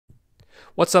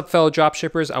What's up, fellow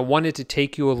dropshippers? I wanted to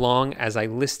take you along as I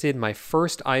listed my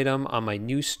first item on my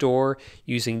new store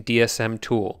using DSM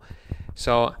Tool.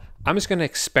 So I'm just going to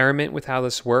experiment with how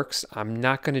this works. I'm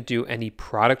not going to do any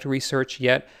product research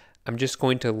yet. I'm just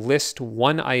going to list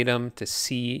one item to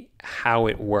see how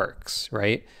it works,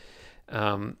 right?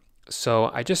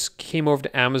 So I just came over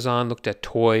to Amazon, looked at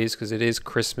toys because it is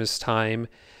Christmas time.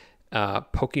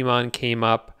 Pokemon came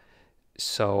up.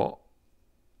 So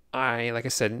like I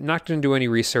said, not going to do any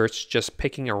research, just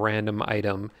picking a random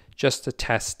item just to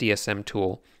test DSM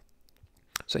Tool.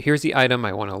 So here's the item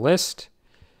I want to list.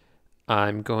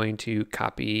 I'm going to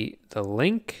copy the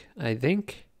link, I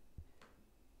think.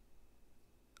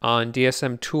 On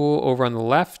DSM Tool over on the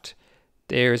left,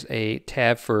 there's a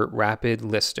tab for Rapid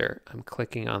Lister. I'm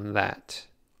clicking on that.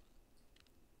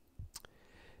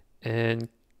 And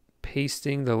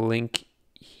pasting the link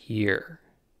here.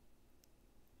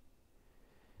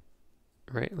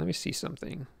 Right, let me see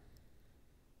something.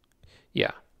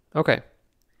 Yeah, okay.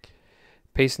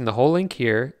 Pasting the whole link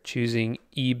here, choosing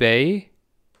eBay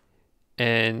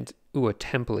and, a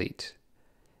template.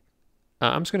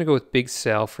 I'm just gonna go with big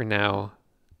sale for now.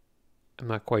 I'm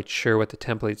not quite sure what the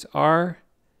templates are,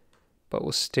 but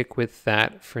we'll stick with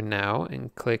that for now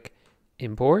and click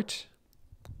import.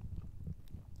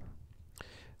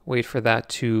 Wait for that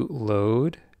to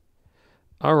load.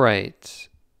 All right,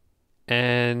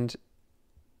 and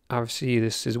obviously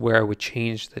this is where I would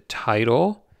change the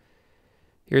title.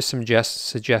 Here's some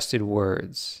suggested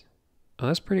words. Oh,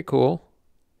 that's pretty cool.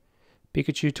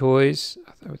 Pikachu toys.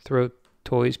 I would throw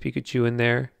toys Pikachu in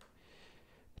there.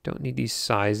 Don't need these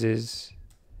sizes.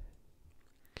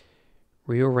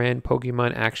 Rio Ran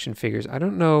Pokemon action figures. I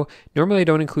don't know. Normally I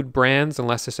don't include brands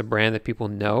unless it's a brand that people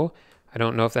know. I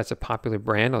don't know if that's a popular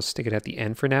brand. I'll stick it at the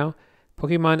end for now.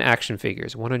 Pokemon action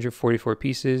figures. 144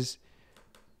 pieces.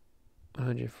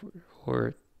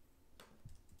 104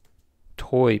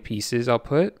 toy pieces I'll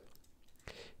put.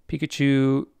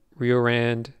 Pikachu, Rio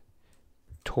Rand,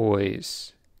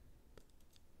 toys.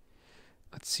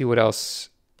 Let's see what else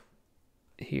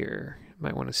here.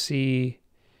 Might want to see.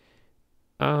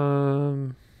 What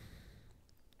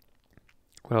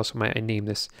else might I name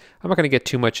this? I'm not going to get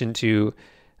too much into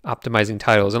optimizing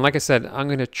titles. And like I said, I'm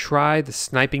going to try the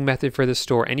sniping method for this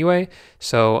store anyway.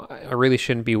 So I really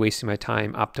shouldn't be wasting my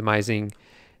time optimizing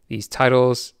these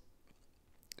titles.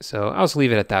 So I'll just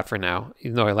leave it at that for now,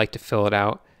 even though I like to fill it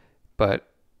out. But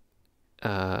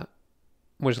we'll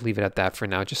just leave it at that for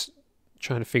now. Just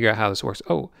trying to figure out how this works.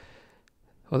 Oh,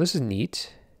 well, this is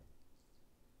neat.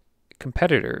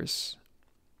 Competitors.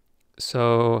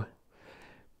 So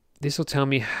this will tell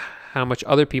me how much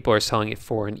other people are selling it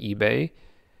for on eBay.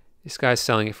 This guy's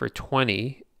selling it for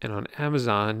 20, and on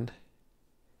Amazon,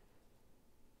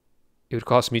 it would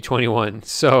cost me 21.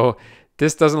 So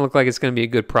this doesn't look like it's going to be a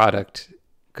good product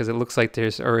because it looks like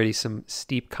there's already some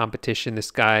steep competition. This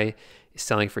guy is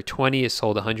selling for 20, is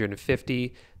sold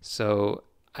 150. So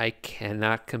I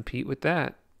cannot compete with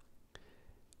that.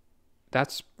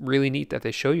 That's really neat that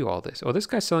they show you all this. Oh, this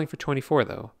guy's selling for 24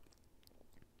 though.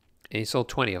 And he sold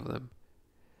 20 of them.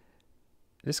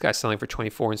 This guy's selling for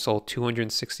 24 and sold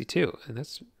 262. And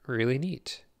that's really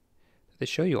neat. They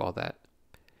show you all that.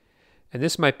 And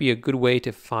this might be a good way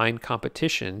to find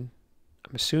competition.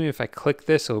 I'm assuming if I click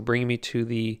this, it'll bring me to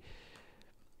the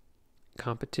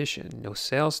competition. No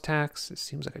sales tax. It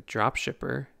seems like a drop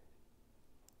shipper.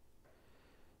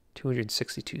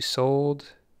 262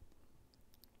 sold.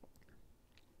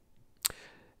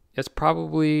 It's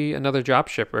probably another drop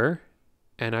shipper.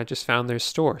 And I just found their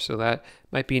store. So that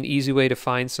might be an easy way to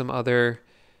find some other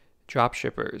drop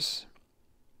shippers.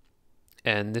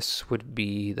 And this would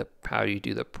be how do you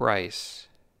do the price?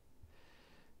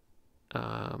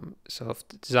 So if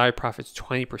the desired profit's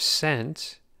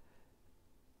 20%,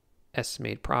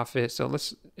 estimated profit. So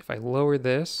if I lower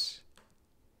this,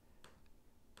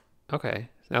 okay,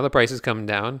 now the price is coming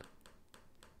down.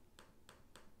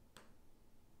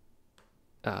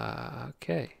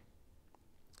 Okay.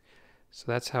 So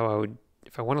that's how I would,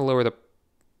 if I want to lower the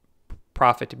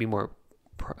profit to be more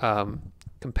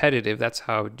competitive, that's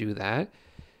how I would do that.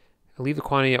 I'll leave the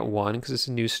quantity at 1 because it's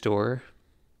a new store.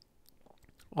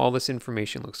 All this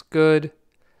information looks good.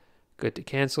 Good to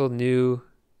cancel, new,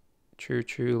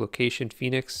 true, location,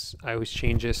 Phoenix. I always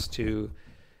change this to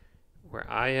where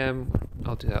I am.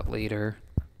 I'll do that later.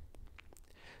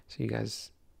 So you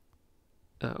guys,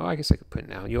 I guess I could put it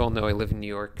now. You all know I live in New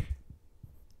York.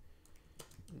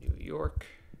 New York.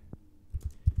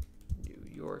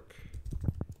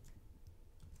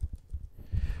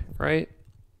 Right?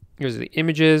 Here's the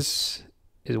images.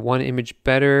 Is one image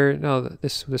better? No,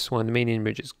 this one, the main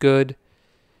image is good.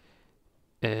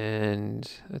 And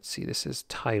let's see, this is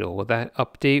title. Will that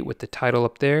update with the title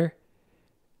up there?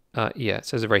 Yeah, it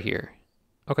says it right here.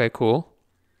 Okay, cool.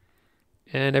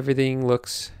 And everything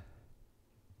looks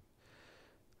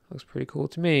pretty cool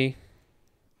to me.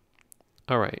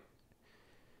 All right.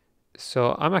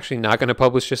 So I'm actually not going to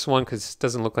publish this one because it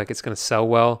doesn't look like it's going to sell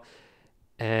well.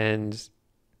 And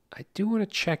I do want to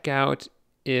check out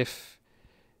if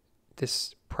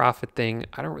this profit thing,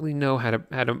 I don't really know how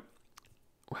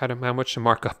much to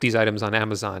mark up these items on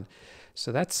Amazon.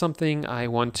 So that's something I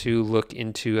want to look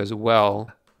into as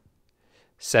well.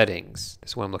 Settings,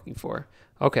 that's what I'm looking for.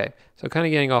 Okay, so kind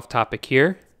of getting off topic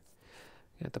here.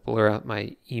 I have to blur out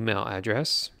my email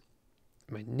address.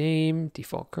 My name,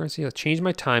 default currency. I'll change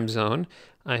my time zone.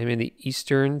 I am in the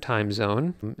Eastern time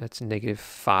zone. That's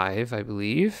 -5, I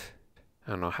believe.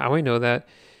 I don't know how I know that.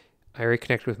 I already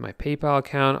connected with my PayPal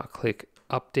account. I'll click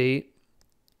update.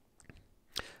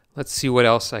 Let's see what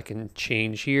else I can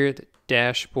change here. The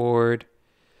dashboard.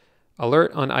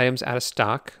 Alert on items out of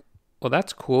stock. Well,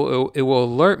 that's cool. It will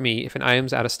alert me if an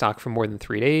item's out of stock for more than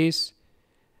 3 days.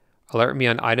 Alert me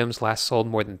on items last sold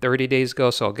more than 30 days ago.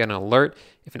 So I'll get an alert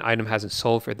if an item hasn't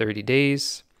sold for 30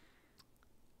 days.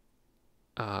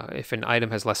 If an item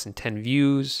has less than 10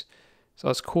 views. So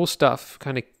that's cool stuff.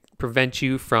 Kind of prevent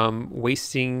you from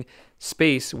wasting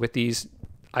space with these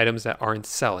items that aren't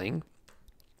selling.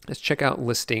 Let's check out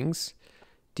listings.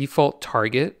 Default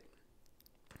target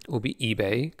will be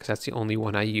eBay because that's the only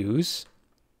one I use.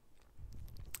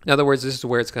 In other words, this is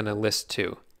where it's going to list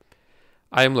to.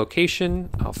 Item location,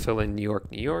 I'll fill in New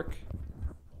York, New York.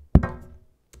 I'm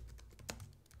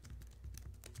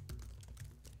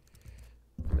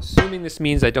assuming this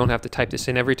means I don't have to type this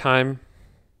in every time.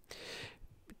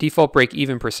 Default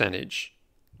break-even percentage.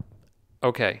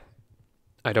 Okay,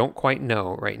 I don't quite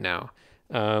know right now.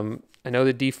 I know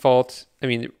the default,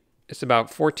 it's about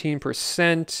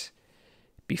 14%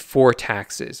 before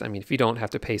taxes. If you don't have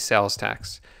to pay sales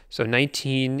tax. So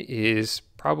 19 is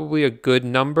probably a good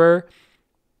number,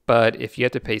 but if you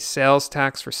have to pay sales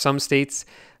tax for some states,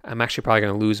 I'm actually probably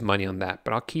going to lose money on that.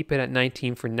 But I'll keep it at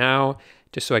 19 for now,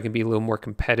 just so I can be a little more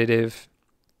competitive.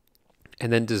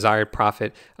 And then desired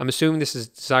profit. I'm assuming this is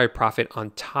desired profit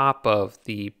on top of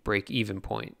the break-even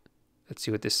point. Let's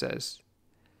see what this says.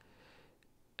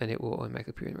 And it will make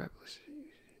the period.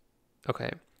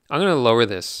 Okay, I'm going to lower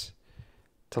this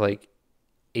to like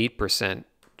 8%,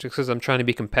 just because I'm trying to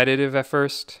be competitive at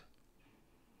first.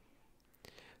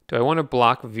 Do I want to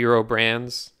block Vero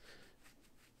brands?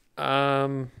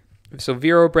 So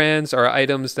Vero brands are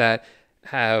items that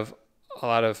have a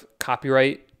lot of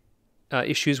copyright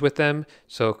issues with them.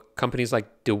 So companies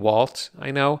like DeWalt,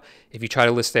 I know, if you try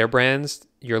to list their brands,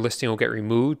 your listing will get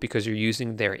removed because you're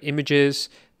using their images,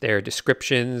 their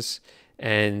descriptions,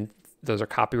 and those are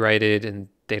copyrighted and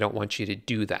they don't want you to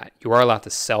do that. You are allowed to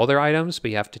sell their items,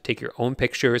 but you have to take your own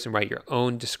pictures and write your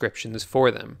own descriptions for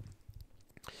them.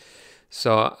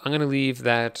 So I'm going to leave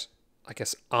that, I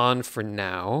guess, on for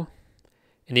now.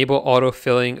 Enable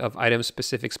auto-filling of item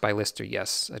specifics by lister.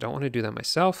 Yes, I don't want to do that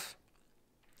myself.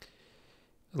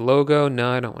 Logo,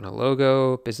 no, I don't want a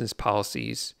logo. Business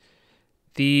policies.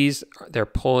 These, they're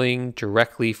pulling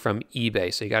directly from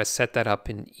eBay. So you got to set that up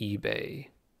in eBay,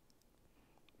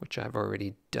 which I've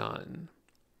already done.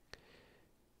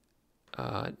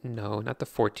 No, not the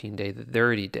 14-day, the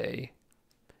 30-day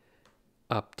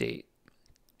update.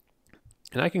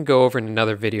 And I can go over in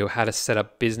another video how to set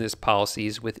up business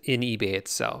policies within eBay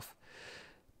itself.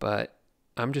 But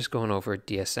I'm just going over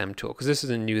DSM Tool because this is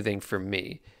a new thing for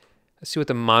me. Let's see what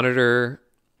the monitor,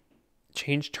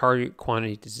 change target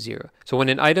quantity to 0. So when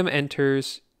an item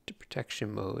enters to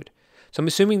protection mode. So I'm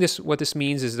assuming what this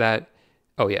means is that,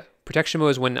 oh yeah, protection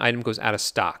mode is when an item goes out of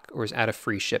stock or is out of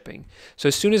free shipping. So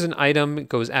as soon as an item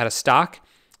goes out of stock,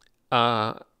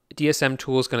 DSM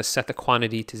Tool is going to set the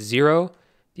quantity to 0.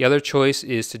 The other choice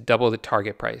is to double the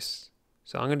target price.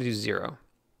 So I'm going to do 0.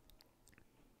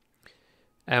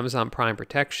 Amazon Prime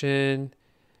protection.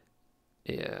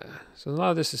 Yeah, so a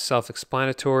lot of this is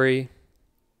self-explanatory.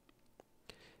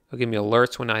 It'll give me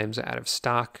alerts when items are out of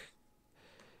stock.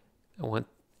 I want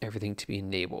everything to be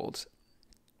enabled.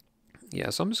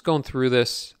 Yeah, so I'm just going through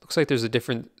this. Looks like there's a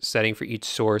different setting for each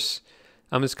source.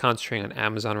 I'm just concentrating on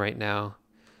Amazon right now.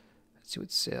 Let's see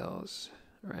what sales.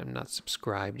 All right, I'm not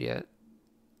subscribed yet.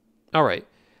 All right,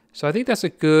 so I think that's a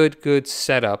good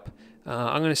setup.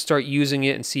 I'm going to start using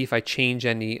it and see if I change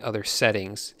any other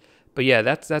settings. But yeah,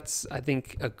 that's I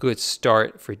think a good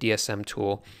start for DSM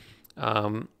Tool.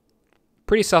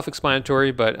 Pretty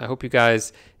self-explanatory, but I hope you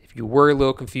guys, if you were a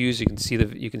little confused, you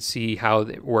can see how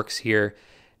it works here,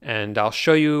 and I'll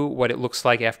show you what it looks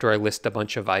like after I list a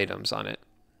bunch of items on it.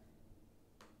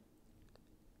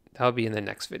 That'll be in the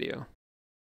next video.